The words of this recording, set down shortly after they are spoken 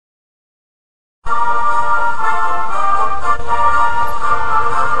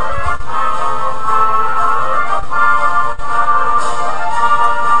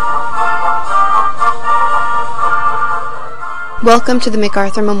Welcome to the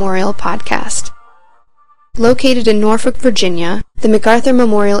MacArthur Memorial Podcast. Located in Norfolk, Virginia, the MacArthur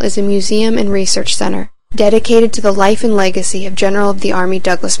Memorial is a museum and research center dedicated to the life and legacy of General of the Army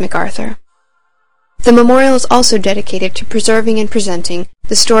Douglas MacArthur. The memorial is also dedicated to preserving and presenting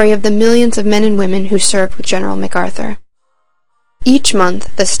the story of the millions of men and women who served with General MacArthur. Each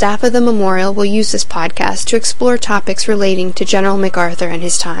month, the staff of the memorial will use this podcast to explore topics relating to General MacArthur and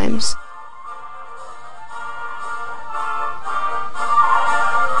his times.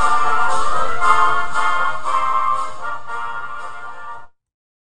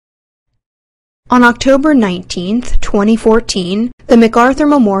 On October 19, 2014, the MacArthur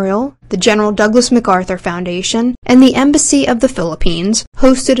Memorial, the General Douglas MacArthur Foundation, and the Embassy of the Philippines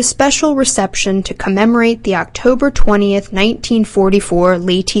hosted a special reception to commemorate the October 20, 1944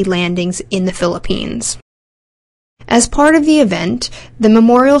 Leyte landings in the Philippines. As part of the event, the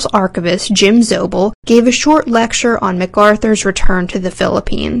memorial's archivist, Jim Zobel, gave a short lecture on MacArthur's return to the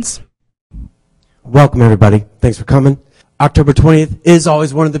Philippines. Welcome, everybody. Thanks for coming. October 20th is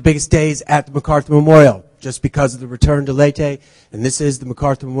always one of the biggest days at the MacArthur Memorial, just because of the return to Leyte, and this is the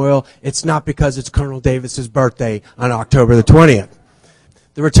MacArthur Memorial. It's not because it's Colonel Davis's birthday on October the 20th.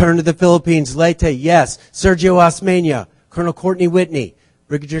 The return to the Philippines, Leyte, yes, Sergio Osmeña, Colonel Courtney Whitney,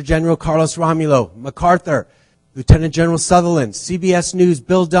 Brigadier General Carlos Romulo, MacArthur, Lieutenant General Sutherland, CBS News,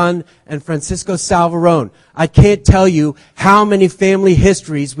 Bill Dunn, and Francisco Salvarone. I can't tell you how many family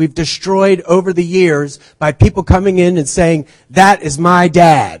histories we've destroyed over the years by people coming in and saying, that is my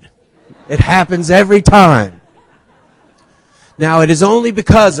dad. It happens every time. Now, it is only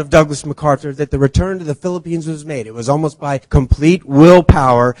because of Douglas MacArthur that the return to the Philippines was made. It was almost by complete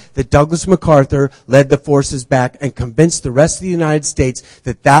willpower that Douglas MacArthur led the forces back and convinced the rest of the United States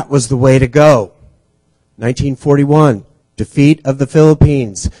that that was the way to go. 1941, defeat of the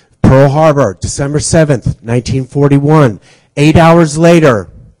Philippines. Pearl Harbor, December 7th, 1941. 8 hours later,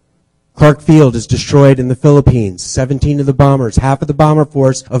 Clark Field is destroyed in the Philippines. 17 of the bombers, half of the bomber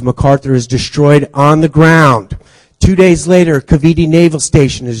force of MacArthur is destroyed on the ground. 2 days later, Cavite Naval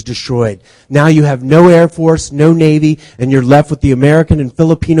Station is destroyed. Now you have no Air Force, no Navy, and you're left with the American and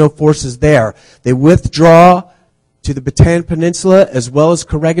Filipino forces there. They withdraw to the Bataan Peninsula as well as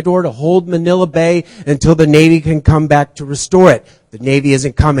Corregidor to hold Manila Bay until the Navy can come back to restore it. The Navy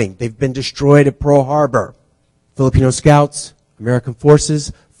isn't coming. They've been destroyed at Pearl Harbor. Filipino scouts, American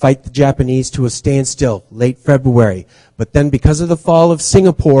forces fight the Japanese to a standstill late February. But then because of the fall of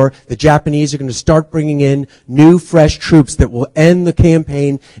Singapore, the Japanese are going to start bringing in new, fresh troops that will end the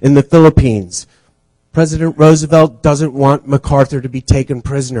campaign in the Philippines. President Roosevelt doesn't want MacArthur to be taken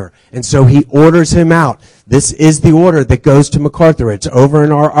prisoner, and so he orders him out. This is the order that goes to MacArthur. It's over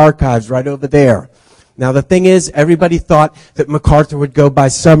in our archives right over there. Now, the thing is, everybody thought that MacArthur would go by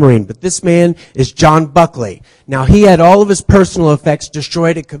submarine, but this man is John Buckley. Now, he had all of his personal effects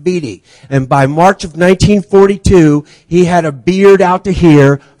destroyed at Cavite, and by March of 1942, he had a beard out to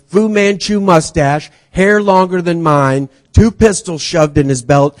here, Fu Manchu mustache, hair longer than mine, 2 pistols shoved in his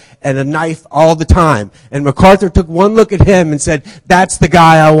belt, and a knife all the time. And MacArthur took one look at him and said, that's the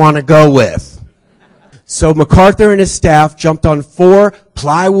guy I want to go with. So MacArthur and his staff jumped on 4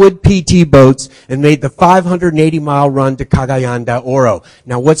 plywood PT boats and made the 580-mile run to Cagayan de Oro.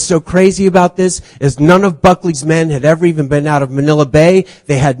 Now, what's so crazy about this is none of Buckley's men had ever even been out of Manila Bay.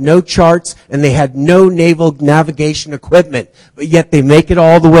 They had no charts, and they had no naval navigation equipment. But yet they make it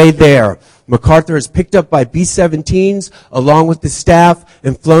all the way there. MacArthur is picked up by B-17s along with the staff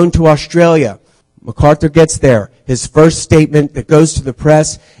and flown to Australia. MacArthur gets there. His first statement that goes to the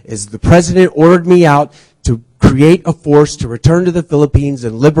press is, the president ordered me out to create a force to return to the Philippines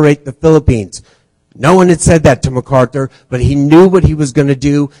and liberate the Philippines. No one had said that to MacArthur, but he knew what he was going to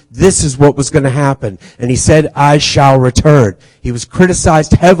do. This is what was going to happen. And he said, I shall return. He was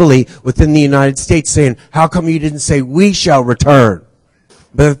criticized heavily within the United States, saying, how come you didn't say we shall return?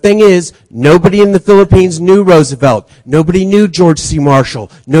 But the thing is, nobody in the Philippines knew Roosevelt. Nobody knew George C. Marshall.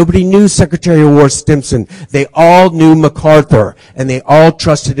 Nobody knew Secretary of War Stimson. They all knew MacArthur, and they all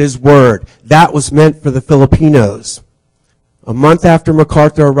trusted his word. That was meant for the Filipinos. A month after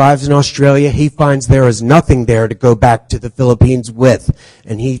MacArthur arrives in Australia, he finds there is nothing there to go back to the Philippines with,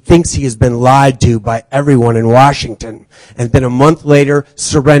 and he thinks he has been lied to by everyone in Washington. And then a month later,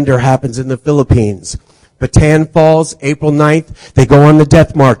 surrender happens in the Philippines. Bataan falls April 9th. They go on the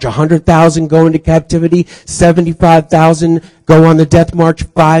death march. 100,000 go into captivity. 75,000 go on the death march.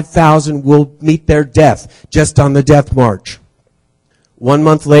 5,000 will meet their death just on the death march. 1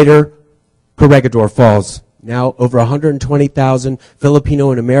 month later, Corregidor falls. Now over 120,000 Filipino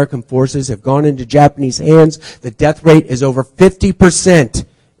and American forces have gone into Japanese hands. The death rate is over 50%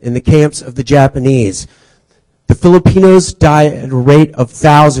 in the camps of the Japanese. The Filipinos die at a rate of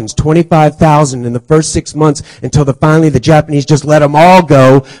thousands, 25,000 in the first 6 months until finally the Japanese just let them all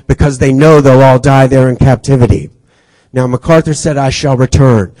go because they know they'll all die there in captivity. Now, MacArthur said, I shall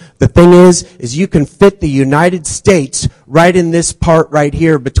return. The thing is you can fit the United States right in this part right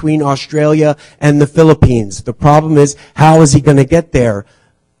here between Australia and the Philippines. The problem is, how is he going to get there?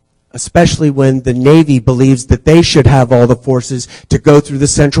 Especially when the Navy believes that they should have all the forces to go through the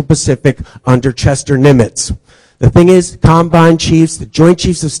Central Pacific under Chester Nimitz. The thing is, combined chiefs, the Joint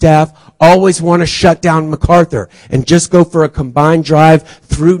Chiefs of Staff, always want to shut down MacArthur and just go for a combined drive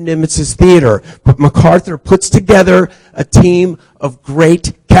through Nimitz's theater. But MacArthur puts together a team of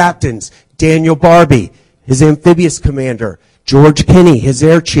great captains. Daniel Barbie, his amphibious commander. George Kinney, his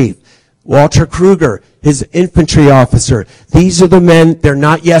air chief. Walter Kruger, his infantry officer. These are the men, they're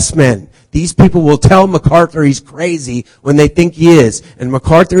not yes men. These people will tell MacArthur he's crazy when they think he is. And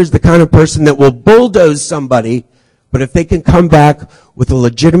MacArthur is the kind of person that will bulldoze somebody, but if they can come back with a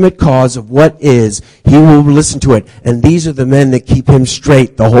legitimate cause of what is, he will listen to it. And these are the men that keep him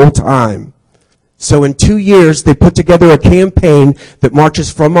straight the whole time. So in 2 years, they put together a campaign that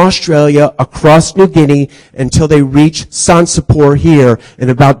marches from Australia across New Guinea until they reach Sansapor here in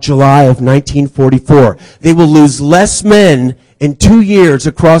about July of 1944. They will lose less men in 2 years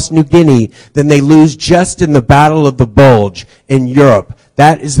across New Guinea than they lose just in the Battle of the Bulge in Europe.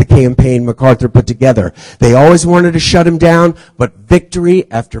 That is the campaign MacArthur put together. They always wanted to shut him down, but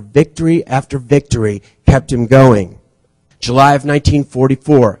victory after victory after victory kept him going. July of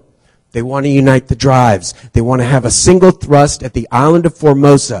 1944. They want to unite the drives. They want to have a single thrust at the island of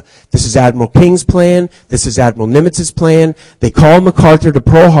Formosa. This is Admiral King's plan. This is Admiral Nimitz's plan. They call MacArthur to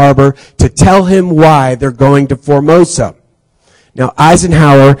Pearl Harbor to tell him why they're going to Formosa. Now,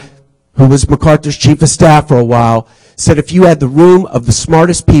 Eisenhower, who was MacArthur's chief of staff for a while, said if you had the room of the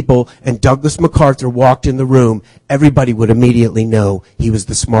smartest people and Douglas MacArthur walked in the room, everybody would immediately know he was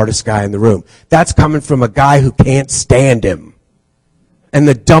the smartest guy in the room. That's coming from a guy who can't stand him. And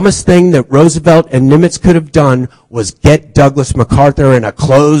the dumbest thing that Roosevelt and Nimitz could have done was get Douglas MacArthur in a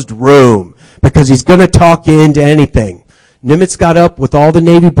closed room, because he's going to talk you into anything. Nimitz got up with all the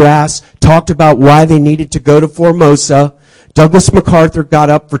Navy brass, talked about why they needed to go to Formosa. Douglas MacArthur got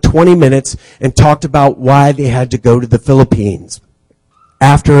up for 20 minutes and talked about why they had to go to the Philippines.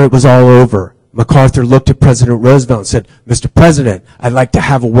 After it was all over, MacArthur looked at President Roosevelt and said, Mr. President, I'd like to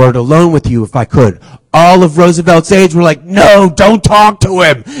have a word alone with you if I could. All of Roosevelt's aides were like, no, don't talk to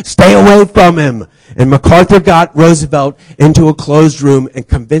him. Stay away from him. And MacArthur got Roosevelt into a closed room and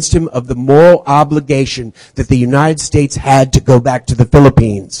convinced him of the moral obligation that the United States had to go back to the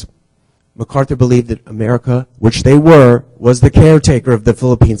Philippines. MacArthur believed that America, which they were, was the caretaker of the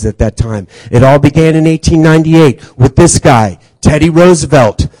Philippines at that time. It all began in 1898 with this guy, Teddy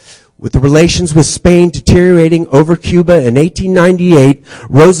Roosevelt. With the relations with Spain deteriorating over Cuba in 1898,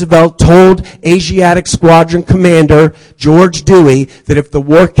 Roosevelt told Asiatic Squadron Commander George Dewey that if the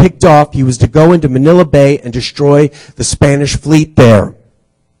war kicked off, he was to go into Manila Bay and destroy the Spanish fleet there.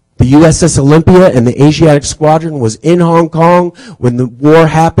 The USS Olympia and the Asiatic Squadron was in Hong Kong when the war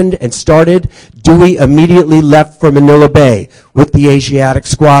happened and started. Dewey immediately left for Manila Bay with the Asiatic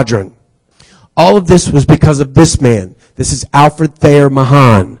Squadron. All of this was because of this man. This is Alfred Thayer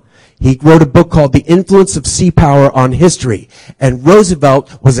Mahan. He wrote a book called The Influence of Sea Power on History, and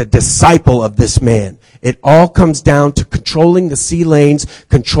Roosevelt was a disciple of this man. It all comes down to controlling the sea lanes,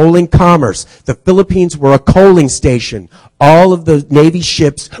 controlling commerce. The Philippines were a coaling station. All of the Navy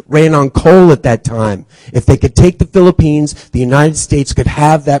ships ran on coal at that time. If they could take the Philippines, the United States could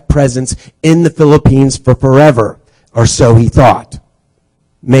have that presence in the Philippines for forever, or so he thought.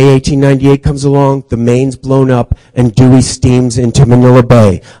 May 1898 comes along, the Maine's blown up, and Dewey steams into Manila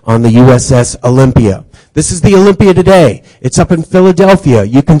Bay on the USS Olympia. This is the Olympia today. It's up in Philadelphia.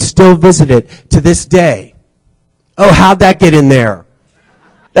 You can still visit it to this day. Oh, how'd that get in there?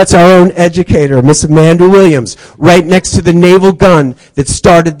 That's our own educator, Miss Amanda Williams, right next to the naval gun that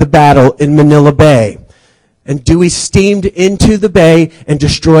started the battle in Manila Bay. And Dewey steamed into the bay and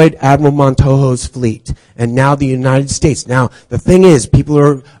destroyed Admiral Montojo's fleet. And now the United States. Now, the thing is, people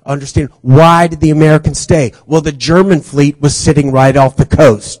are understanding, why did the Americans stay? Well, the German fleet was sitting right off the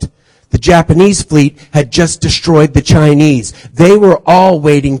coast. The Japanese fleet had just destroyed the Chinese. They were all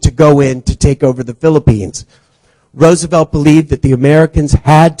waiting to go in to take over the Philippines. Roosevelt believed that the Americans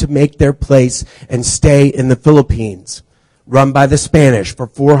had to make their place and stay in the Philippines, run by the Spanish for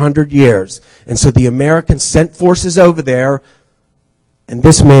 400 years. And so the Americans sent forces over there, and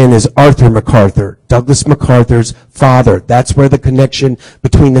this man is Arthur MacArthur, Douglas MacArthur's father. That's where the connection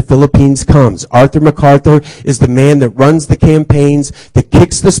between the Philippines comes. Arthur MacArthur is the man that runs the campaigns, that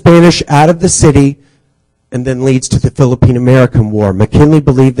kicks the Spanish out of the city, and then leads to the Philippine-American War. McKinley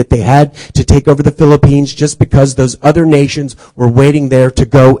believed that they had to take over the Philippines just because those other nations were waiting there to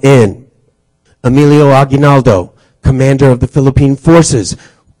go in. Emilio Aguinaldo, commander of the Philippine forces,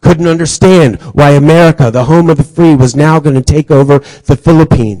 couldn't understand why America, the home of the free, was now going to take over the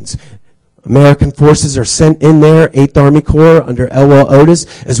Philippines. American forces are sent in there, 8th Army Corps under Elwell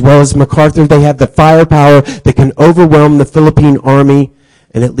Otis, as well as MacArthur. They have the firepower that can overwhelm the Philippine army,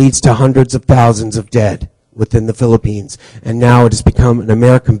 and it leads to hundreds of thousands of dead within the Philippines. And now it has become an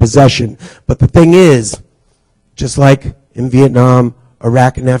American possession. But the thing is, just like in Vietnam,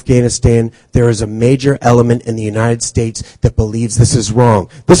 Iraq, and Afghanistan, there is a major element in the United States that believes this is wrong.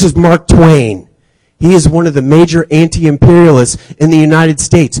 This is Mark Twain. He is one of the major anti-imperialists in the United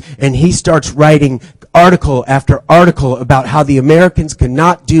States, and he starts writing article after article about how the Americans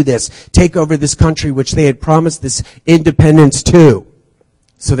cannot do this, take over this country which they had promised this independence to.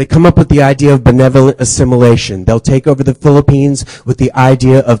 So they come up with the idea of benevolent assimilation. They'll take over the Philippines with the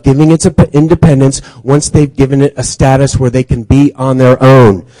idea of giving it independence once they've given it a status where they can be on their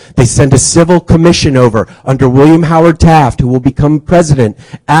own. They send a civil commission over under William Howard Taft, who will become president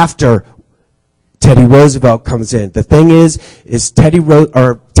after Teddy Roosevelt comes in. The thing is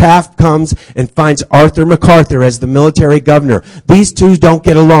Taft comes and finds Arthur MacArthur as the military governor. These two don't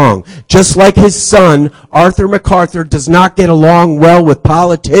get along. Just like his son, Arthur MacArthur does not get along well with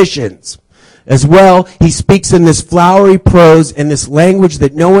politicians. As well, he speaks in this flowery prose and this language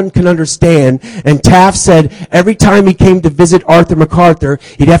that no one can understand. And Taft said every time he came to visit Arthur MacArthur,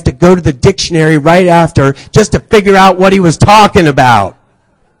 he'd have to go to the dictionary right after just to figure out what he was talking about.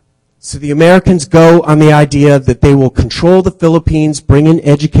 So the Americans go on the idea that they will control the Philippines, bring in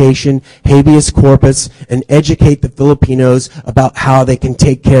education, habeas corpus, and educate the Filipinos about how they can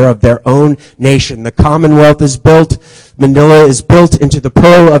take care of their own nation. The Commonwealth is built. Manila is built into the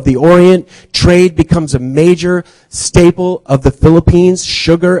Pearl of the Orient. Trade becomes a major staple of the Philippines,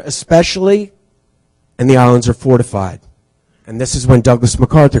 sugar especially, and the islands are fortified. And this is when Douglas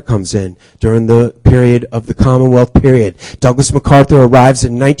MacArthur comes in during the period of the Commonwealth period. Douglas MacArthur arrives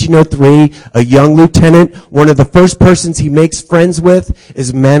in 1903, a young lieutenant. One of the first persons he makes friends with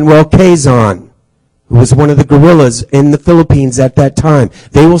is Manuel Quezon, who was one of the guerrillas in the Philippines at that time.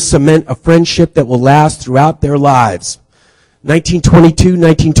 They will cement a friendship that will last throughout their lives. 1922,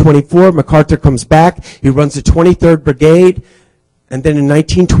 1924, MacArthur comes back. He runs the 23rd Brigade. And then in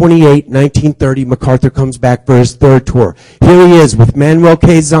 1928, 1930, MacArthur comes back for his third tour. Here he is with Manuel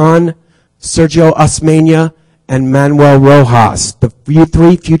Quezon, Sergio Osmeña, and Manuel Rojas, the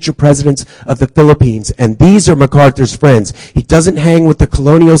three future presidents of the Philippines. And these are MacArthur's friends. He doesn't hang with the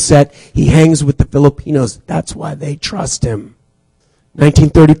colonial set. He hangs with the Filipinos. That's why they trust him.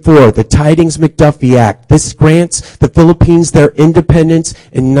 1934, the Tidings-McDuffie Act. This grants the Philippines their independence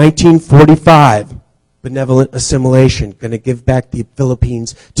in 1945. Benevolent assimilation, going to give back the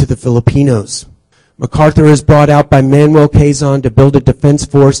Philippines to the Filipinos. MacArthur is brought out by Manuel Quezon to build a defense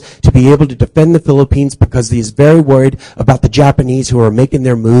force to be able to defend the Philippines because he is very worried about the Japanese who are making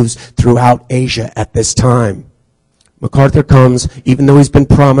their moves throughout Asia at this time. MacArthur comes, even though he's been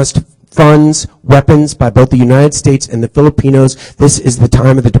promised funds, weapons by both the United States and the Filipinos. This is the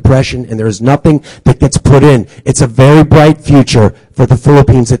time of the Depression, and there is nothing that gets put in. It's a very bright future for the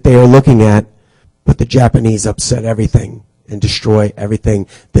Philippines that they are looking at. But the Japanese upset everything and destroy everything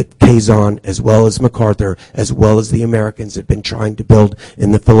that Quezon, as well as MacArthur, as well as the Americans had been trying to build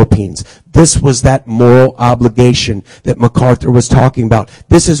in the Philippines. This was that moral obligation that MacArthur was talking about.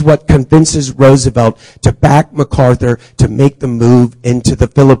 This is what convinces Roosevelt to back MacArthur to make the move into the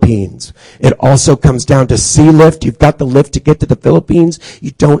Philippines. It also comes down to sea lift. You've got the lift to get to the Philippines.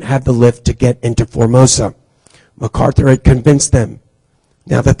 You don't have the lift to get into Formosa. MacArthur had convinced them.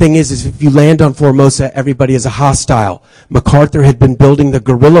 Now, the thing is if you land on Formosa, everybody is a hostile. MacArthur had been building the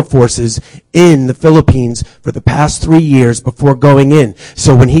guerrilla forces in the Philippines for the past 3 years before going in.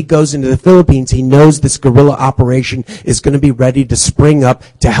 So when he goes into the Philippines, he knows this guerrilla operation is going to be ready to spring up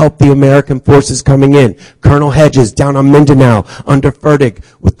to help the American forces coming in. Colonel Hedges down on Mindanao under Fertig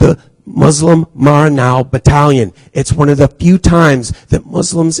with the Muslim Maranao Battalion. It's one of the few times that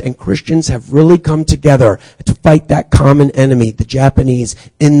Muslims and Christians have really come together to fight that common enemy, the Japanese,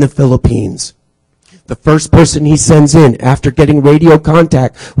 in the Philippines. The first person he sends in after getting radio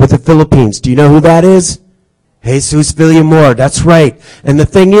contact with the Philippines, do you know who that is? Jesus Villamor, that's right. And the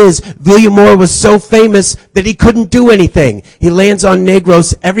thing is, Villamor was so famous that he couldn't do anything. He lands on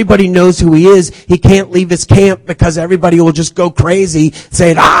Negros, everybody knows who he is. He can't leave his camp because everybody will just go crazy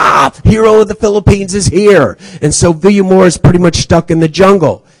saying, hero of the Philippines is here. And so Villamor is pretty much stuck in the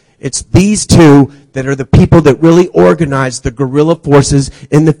jungle. It's these two that are the people that really organize the guerrilla forces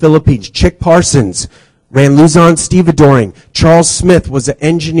in the Philippines. Chick Parsons ran Luzon stevedoring. Charles Smith was an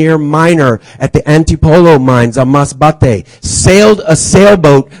engineer miner at the Antipolo mines on Masbate, sailed a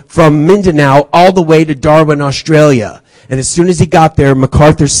sailboat from Mindanao all the way to Darwin, Australia. And as soon as he got there,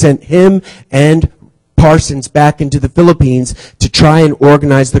 MacArthur sent him and Parsons back into the Philippines to try and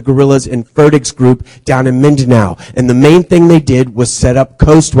organize the guerrillas in Fertig's group down in Mindanao. And the main thing they did was set up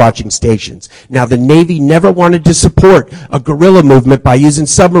coast watching stations. Now, the Navy never wanted to support a guerrilla movement by using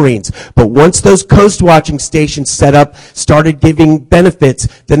submarines. But once those coast watching stations set up, started giving benefits,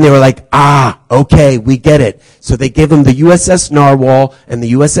 then they were like, okay, we get it. So they gave them the USS Narwhal and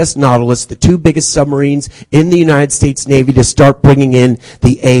the USS Nautilus, the two biggest submarines in the United States Navy, to start bringing in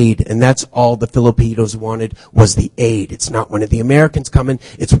the aid. And that's all the Filipinos wanted, was the aid. It's not when are the Americans coming,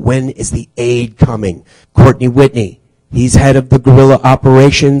 it's when is the aid coming. Courtney Whitney, he's head of the guerrilla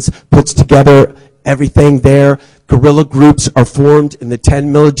operations, puts together everything there. Guerrilla groups are formed in the 10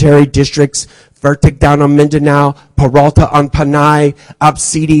 military districts: Fertig down on Mindanao, Peralta on Panay,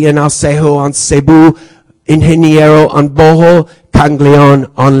 Absidi and Alcejo on Cebu, Ingeniero on Bohol, Caglion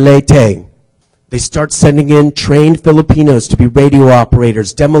on Leyte. They start sending in trained Filipinos to be radio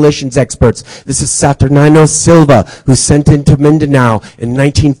operators, demolitions experts. This is Saturnino Silva, who's sent into Mindanao in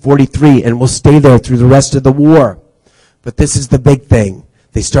 1943 and will stay there through the rest of the war. But this is the big thing.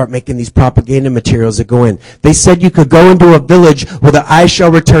 They start making these propaganda materials that go in. They said you could go into a village with an I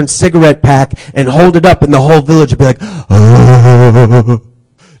shall return cigarette pack and hold it up, and the whole village would be like, oh.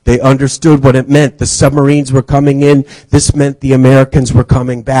 They understood what it meant. The submarines were coming in. This meant the Americans were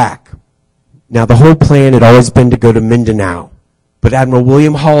coming back. Now, the whole plan had always been to go to Mindanao. But Admiral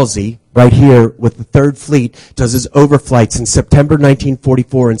William Halsey, right here with the 3rd Fleet, does his overflights in September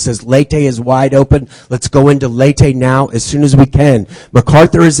 1944 and says, Leyte is wide open. Let's go into Leyte now as soon as we can.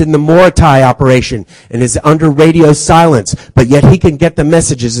 MacArthur is in the Morotai operation and is under radio silence, but yet he can get the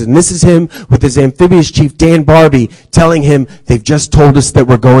messages. And this is him with his amphibious chief, Dan Barbie, telling him, they've just told us that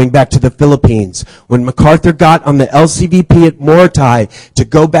we're going back to the Philippines. When MacArthur got on the LCVP at Morotai to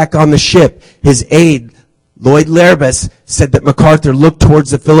go back on the ship, his aide, Lloyd Lerbus, said that MacArthur looked towards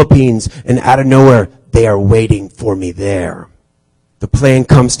the Philippines, and out of nowhere, they are waiting for me there. The plan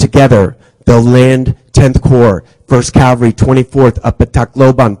comes together. They'll land 10th Corps, 1st Cavalry, 24th up at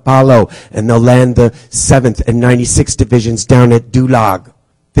Tacloban, Palo, and they'll land the 7th and 96th Divisions down at Dulag.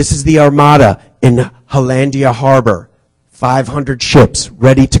 This is the Armada in Hollandia Harbor. 500 ships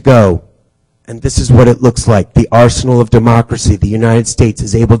ready to go. And this is what it looks like. The arsenal of democracy. The United States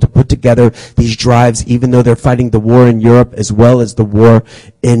is able to put together these drives even though they're fighting the war in Europe as well as the war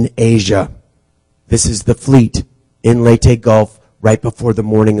in Asia. This is the fleet in Leyte Gulf right before the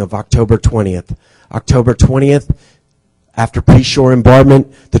morning of October 20th. October 20th, after pre-shore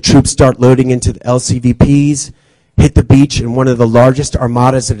bombardment, the troops start loading into the LCVPs, hit the beach in one of the largest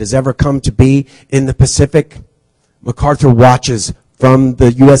armadas that has ever come to be in the Pacific. MacArthur watches from the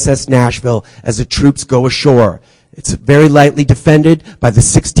USS Nashville as the troops go ashore. It's very lightly defended by the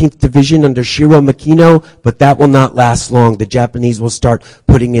 16th Division under Shiro Makino, but that will not last long. The Japanese will start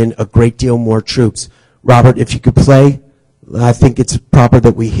putting in a great deal more troops. Robert, if you could play, I think it's proper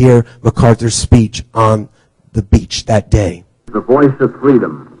that we hear MacArthur's speech on the beach that day. The voice of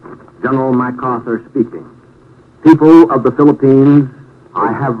freedom, General MacArthur speaking. People of the Philippines,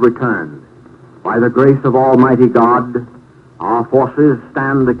 I have returned. By the grace of Almighty God, our forces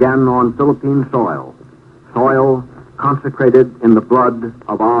stand again on Philippine soil, soil consecrated in the blood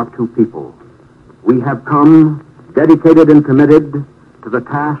of our two people. We have come dedicated and committed to the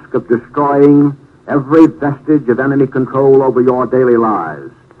task of destroying every vestige of enemy control over your daily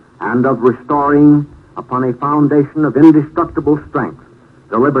lives and of restoring upon a foundation of indestructible strength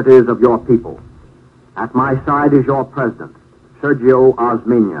the liberties of your people. At my side is your president, Sergio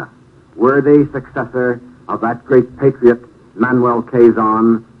Osmeña, worthy successor of that great patriot, Manuel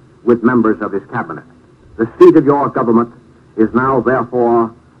Quezon, with members of his cabinet. The seat of your government is now,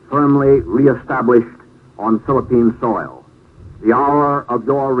 therefore, firmly reestablished on Philippine soil. The hour of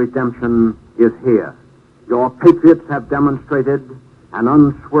your redemption is here. Your patriots have demonstrated an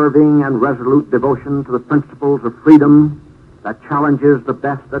unswerving and resolute devotion to the principles of freedom that challenges the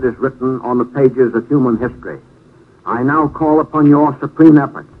best that is written on the pages of human history. I now call upon your supreme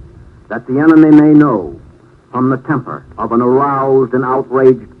effort that the enemy may know from the temper of an aroused and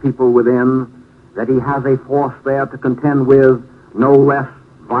outraged people within that he has a force there to contend with no less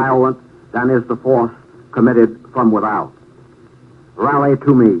violent than is the force committed from without. Rally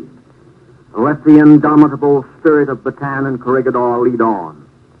to me. Let the indomitable spirit of Bataan and Corregidor lead on.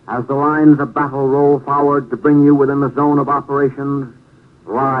 As the lines of battle roll forward to bring you within the zone of operations,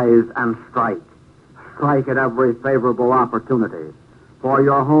 rise and strike. Strike at every favorable opportunity. For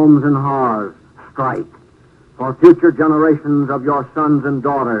your homes and hearths, strike. For future generations of your sons and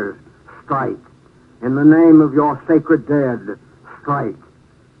daughters, strike. In the name of your sacred dead, strike.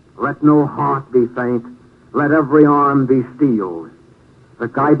 Let no heart be faint. Let every arm be steeled. The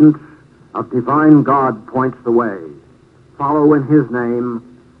guidance of divine God points the way. Follow in his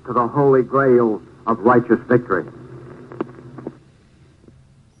name to the holy grail of righteous victory.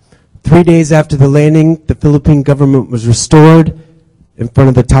 3 days after the landing, the Philippine government was restored in front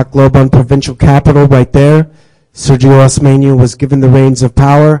of the Tacloban provincial capital right there. Sergio Osmeña was given the reins of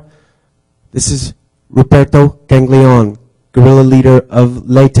power. This is Ruperto Ganglion, guerrilla leader of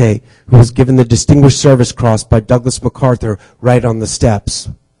Leyte, who was given the Distinguished Service Cross by Douglas MacArthur right on the steps.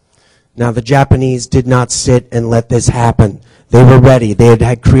 Now, the Japanese did not sit and let this happen. They were ready. They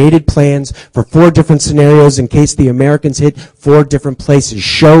had created plans for 4 different scenarios in case the Americans hit 4 different places.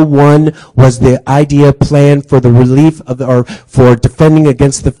 Show 1 was the idea plan for the relief of or for defending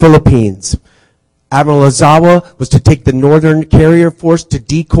against the Philippines. Admiral Ozawa was to take the northern carrier force to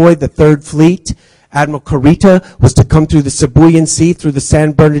decoy the Third Fleet. Admiral Kurita was to come through the Sibuyan Sea through the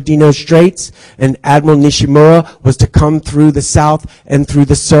San Bernardino Straits, and Admiral Nishimura was to come through the south and through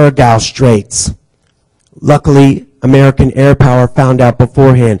the Surigao Straits. Luckily, American air power found out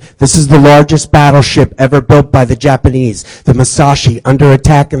beforehand. This is the largest battleship ever built by the Japanese, the Musashi, under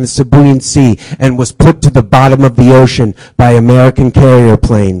attack in the Sibuyan Sea, and was put to the bottom of the ocean by American carrier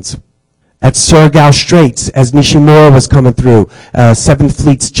planes. At Surigao Straits, as Nishimura was coming through, 7th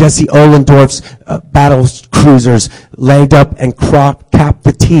Fleet's Jesse Ohlendorf's battle cruisers laid up and capped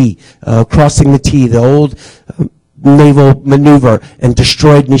the T, crossing the T, the old naval maneuver, and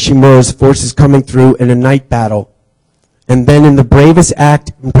destroyed Nishimura's forces coming through in a night battle. And then in the bravest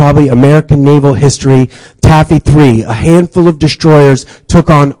act in probably American naval history, Taffy 3, a handful of destroyers, took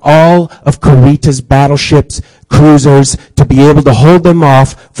on all of Kurita's battleships, cruisers, to be able to hold them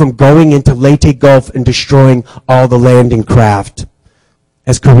off from going into Leyte Gulf and destroying all the landing craft.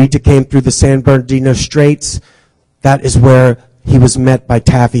 As Kurita came through the San Bernardino Straits, that is where he was met by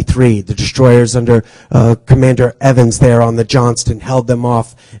Taffy 3. The destroyers under Commander Evans there on the Johnston held them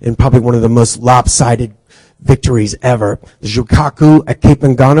off in probably one of the most lopsided victories ever. The Jukaku at Cape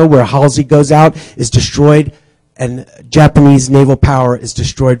Engano, where Halsey goes out, is destroyed, and Japanese naval power is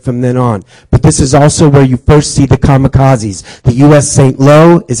destroyed from then on. But this is also where you first see the kamikazes. The U.S. St.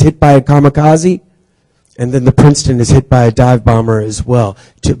 Lo is hit by a kamikaze, and then the Princeton is hit by a dive bomber as well.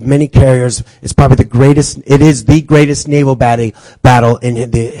 To many carriers, it's probably the greatest, it is the greatest naval battle in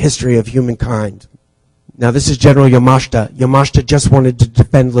the history of humankind. Now, this is General Yamashita. Yamashita just wanted to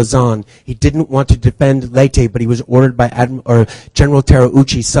defend Luzon. He didn't want to defend Leyte, but he was ordered by General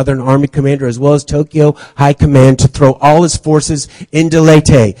Terauchi, Southern Army Commander, as well as Tokyo High Command, to throw all his forces into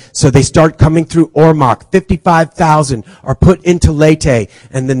Leyte. So they start coming through Ormoc. 55,000 are put into Leyte,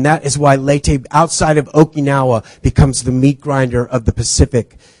 and then that is why Leyte, outside of Okinawa, becomes the meat grinder of the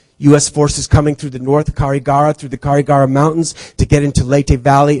Pacific. U.S. forces coming through the North Karigara, through the Karigara Mountains to get into Leyte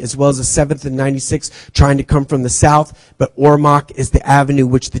Valley, as well as the 7th and 96th trying to come from the south. But Ormoc is the avenue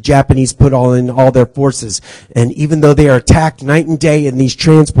which the Japanese put all their forces. And even though they are attacked night and day in these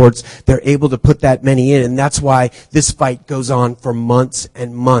transports, they're able to put that many in. And that's why this fight goes on for months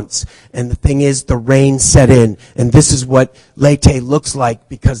and months. And the thing is, the rain set in. And this is what Leyte looks like,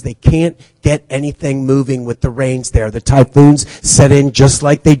 because they can't get anything moving with the rains there. The typhoons set in just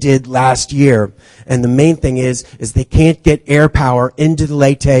like they did last year. And the main thing is they can't get air power into the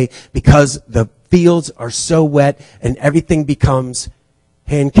Leyte because the fields are so wet, and everything becomes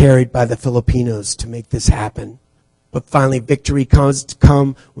hand-carried by the Filipinos to make this happen. But finally, victory comes to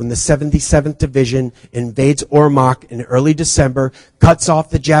come when the 77th Division invades Ormoc in early December, cuts off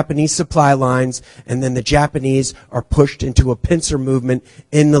the Japanese supply lines, and then the Japanese are pushed into a pincer movement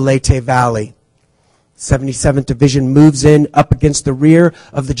in the Leyte Valley. 77th Division moves in up against the rear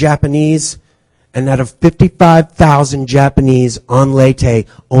of the Japanese, and out of 55,000 Japanese on Leyte,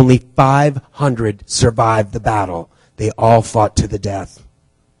 only 500 survived the battle. They all fought to the death.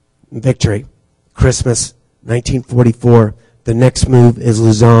 Victory. Christmas 1944. The next move is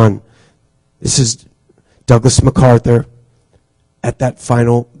Luzon. This is Douglas MacArthur at that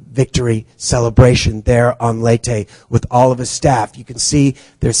final victory celebration there on Leyte with all of his staff. You can see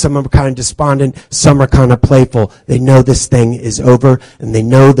there's some are kind of despondent, some are kind of playful. They know this thing is over, and they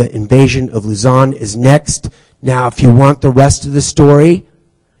know the invasion of Luzon is next. Now, if you want the rest of the story,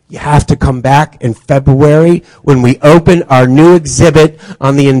 you have to come back in February when we open our new exhibit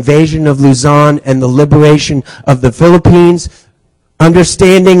on the invasion of Luzon and the liberation of the Philippines.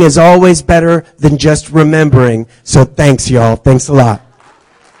 Understanding is always better than just remembering. So thanks, y'all. Thanks a lot.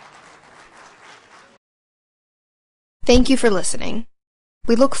 Thank you for listening.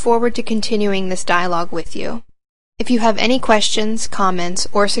 We look forward to continuing this dialogue with you. If you have any questions, comments,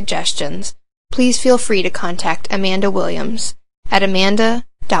 or suggestions, please feel free to contact Amanda Williams at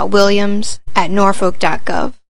amanda.williams@norfolk.gov.